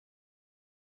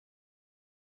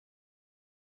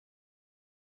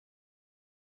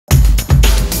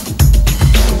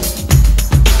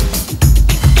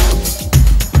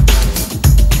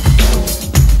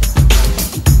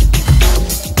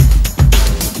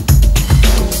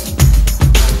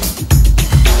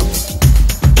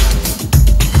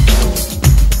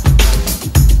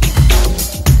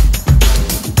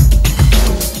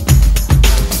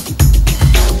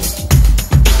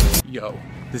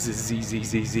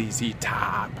RISE-TVC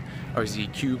top, or Z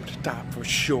cubed top for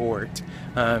short.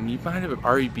 You might have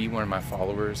already be one of my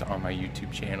followers on my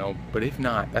YouTube channel, but if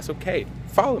not, that's okay.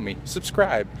 Follow me,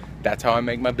 subscribe. That's how I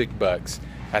make my big bucks.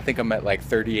 I think I'm at like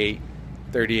 38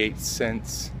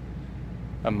 cents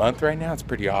a month right now. It's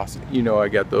pretty awesome. You know, I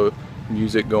got the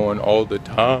music going all the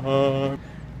time.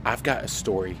 I've got a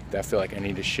story that I feel like I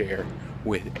need to share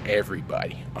with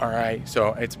everybody. All right,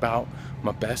 so it's about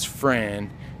my best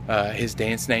friend. His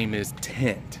dance name is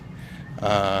Tent,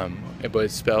 but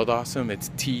it's spelled awesome. It's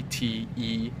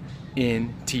TTENTT,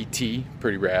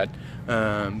 pretty rad.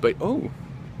 But oh,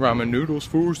 ramen noodles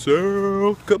for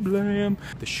sale, kablam.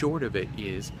 The short of it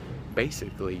is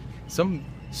basically some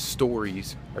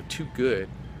stories are too good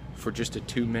for just a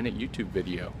 2-minute YouTube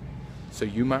video. So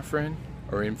you, my friend,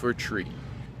 are in for a treat.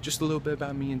 Just a little bit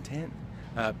about me and Tent.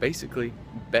 Basically,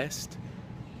 best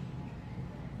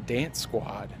dance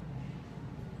squad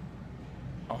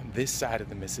on this side of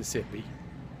the Mississippi,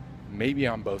 maybe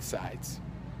on both sides.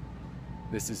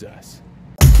 This is us.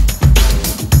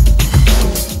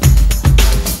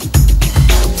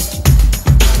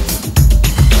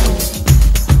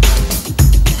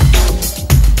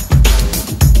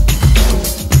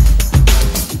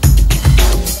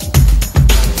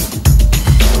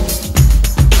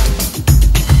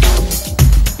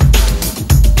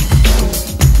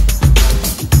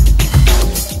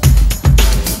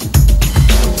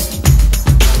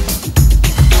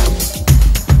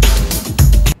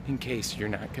 In case you're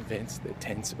not convinced that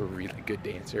Tent's a really good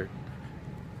dancer,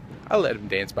 I'll let him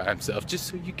dance by himself just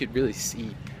so you could really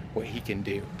see what he can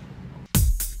do.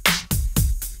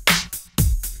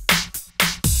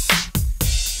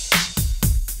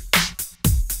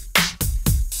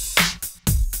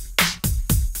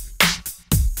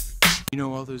 You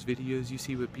know all those videos you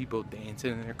see with people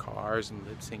dancing in their cars and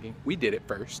lip syncing? We did it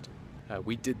first.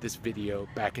 We did this video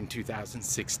back in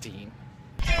 2016.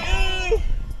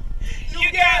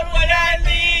 You got what I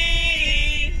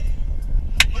need.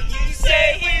 You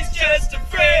say he's just a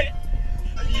friend.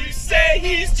 You say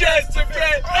he's just a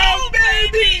friend. Oh,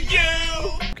 baby,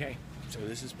 you. Okay, so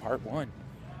this is part 1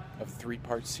 of a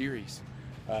 3-part series.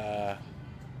 I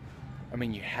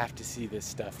mean, you have to see this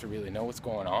stuff to really know what's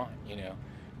going on, you know.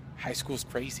 High school's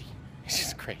crazy. It's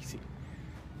just crazy.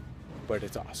 But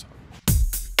it's awesome.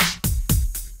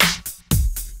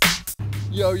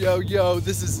 Yo, yo, yo,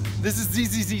 this is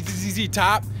ZZZ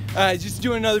top. Just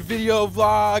doing another video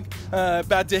vlog.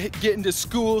 About to get into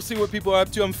school, see what people are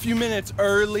up to. I'm a few minutes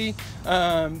early,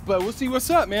 but we'll see what's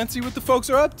up, man. See what the folks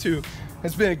are up to.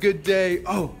 It's been a good day.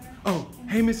 Oh,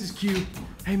 hey, Mrs. Q.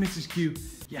 Hey, Mrs. Q.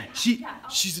 Yeah,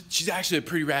 she's actually a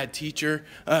pretty rad teacher,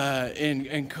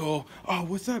 and cool. Oh,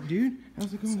 what's up, dude?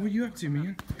 How's it going? What are you up to,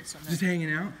 man? Just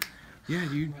hanging out? Yeah,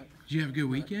 dude. Did you have a good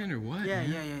weekend or what? Yeah.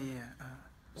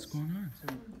 What's going on?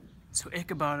 So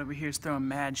Ichabod over here is throwing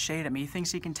mad shade at me. He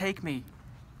thinks he can take me.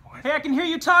 What? Hey, I can hear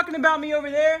you talking about me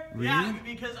over there. Really? Yeah,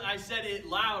 because I said it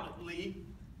loudly.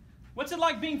 What's it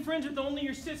like being friends with only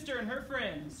your sister and her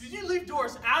friends? Did you leave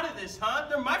Doris out of this, huh?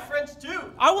 They're my friends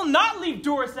too. I will not leave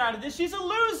Doris out of this. She's a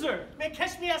loser. Man,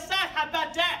 catch me outside. How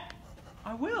about that?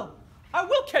 I will. I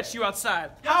will catch you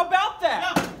outside. Yeah. How about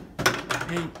that?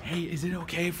 Yeah. Hey, is it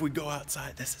okay if we go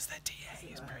outside? This is the TA.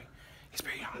 He's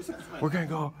pretty awesome. We're gonna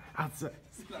go outside.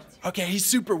 Okay, he's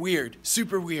super weird.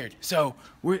 So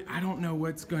I don't know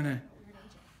what's gonna.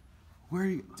 Where are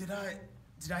you? Did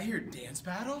I hear dance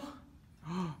battle?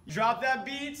 Drop that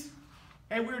beat.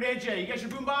 Hey, Weird AJ, you got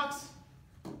your boombox?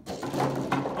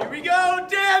 Here we go,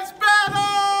 dance battle!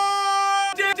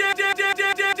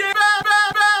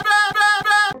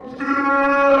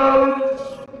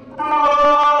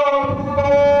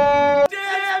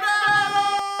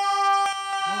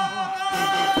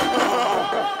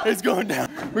 It's going down.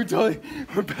 We're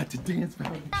about to dance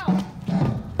battle.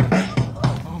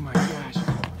 Oh my gosh.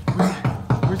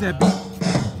 Where's that beat?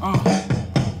 Oh.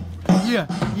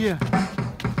 Yeah.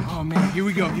 Oh man, here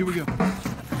we go.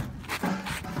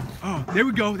 Oh, there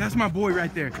we go. That's my boy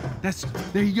right there.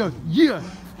 There he goes. Yeah.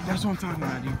 That's what I'm talking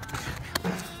about, dude.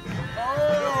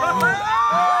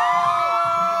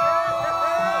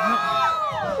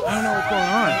 I don't know what's going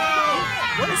on.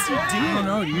 What is he doing? I don't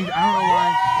know, dude. I don't know why.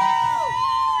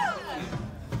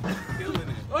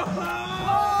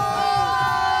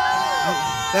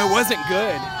 That wasn't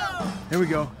good. There we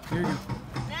go.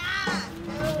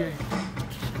 Okay.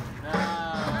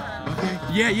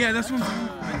 Yeah, that's what I'm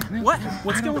saying. What?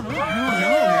 What's going on? I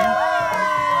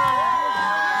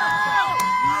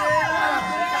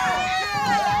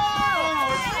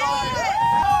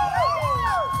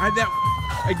don't know,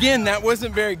 man. Again, that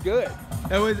wasn't very good.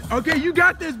 That was okay. You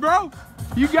got this, bro.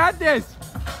 You got this.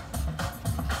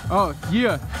 Oh,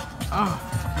 yeah. Oh,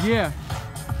 yeah.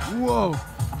 Whoa.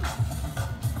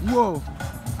 Whoa.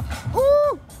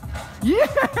 Ooh. Yeah,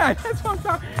 that's what I'm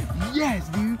talking. Yes,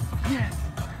 dude. Yes.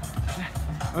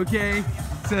 Okay.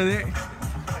 So there.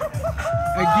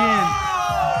 Again.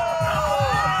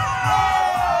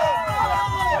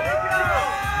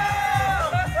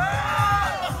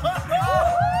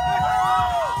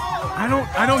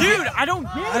 I don't Dude, I don't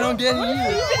get it. I don't get it What are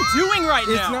either. you even doing right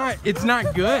now? It's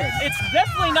not good. It's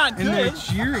definitely not good. And they're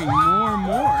cheering more and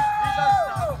more.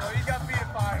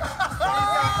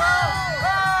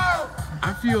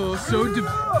 I feel so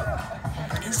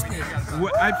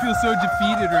I feel so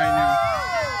defeated right now.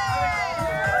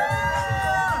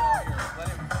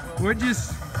 What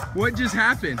just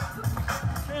happened?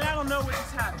 Man, I don't know what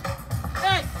just happened.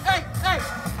 Hey!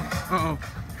 Uh-oh.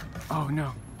 Oh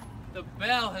no. The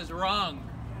bell has rung.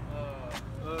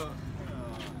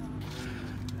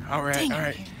 All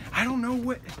right. I don't know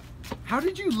what. How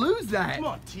did you lose that? Come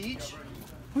on, Teach.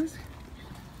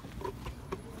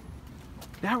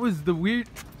 That was the weird.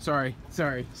 Sorry.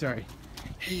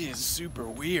 He is super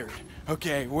weird.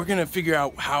 Okay, we're gonna figure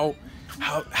out how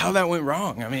that went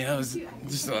wrong. I mean, that was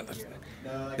just.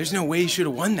 There's no way he should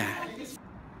have won that.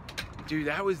 Dude,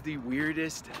 that was the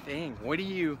weirdest thing. What do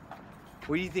you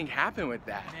think happened with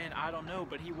that? Man, I don't know,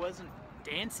 but he wasn't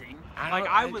dancing.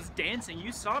 I was dancing.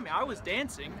 You saw me. I was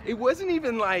dancing. It wasn't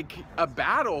even like a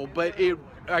battle, but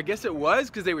I guess it was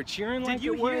because they were cheering like Did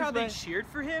you it was. hear how they but- cheered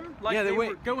for him? Like Yeah, they they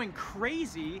were going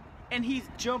crazy, and he's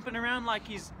jumping around like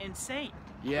he's insane.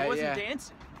 Yeah, he wasn't yeah.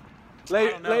 dancing.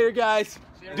 Later, guys.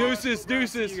 Deuces.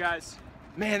 See you guys.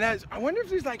 Man, I wonder if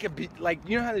there's like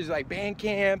you know how there's like band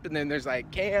camp and then there's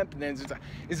like camp and then there's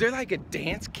is there like a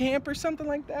dance camp or something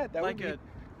like that? That would be...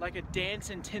 like a dance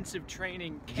intensive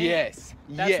training camp. Yes.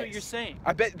 That's what you're saying.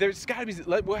 I bet there's got to be.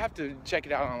 We'll have to check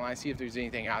it out online, see if there's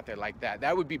anything out there like that.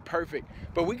 That would be perfect.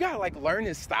 But we gotta like learn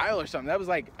his style or something. That was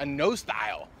like a no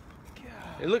style.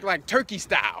 God. It looked like turkey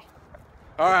style.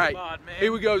 All right, on, man.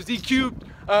 here we go. Z cubed,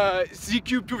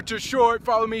 to short.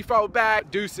 Follow me, follow back.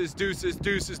 Deuces.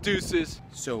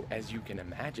 So as you can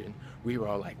imagine, we were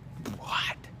all like,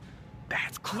 "What?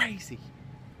 That's crazy,"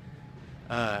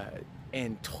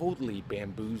 and totally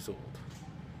bamboozled.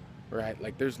 Right?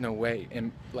 Like, there's no way.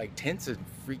 And like, Tent's a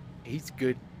freak. He's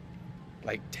good.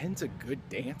 Like, Tent's a good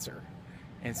dancer,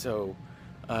 and so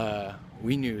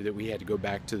we knew that we had to go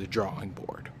back to the drawing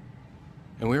board,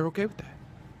 and we were okay with that.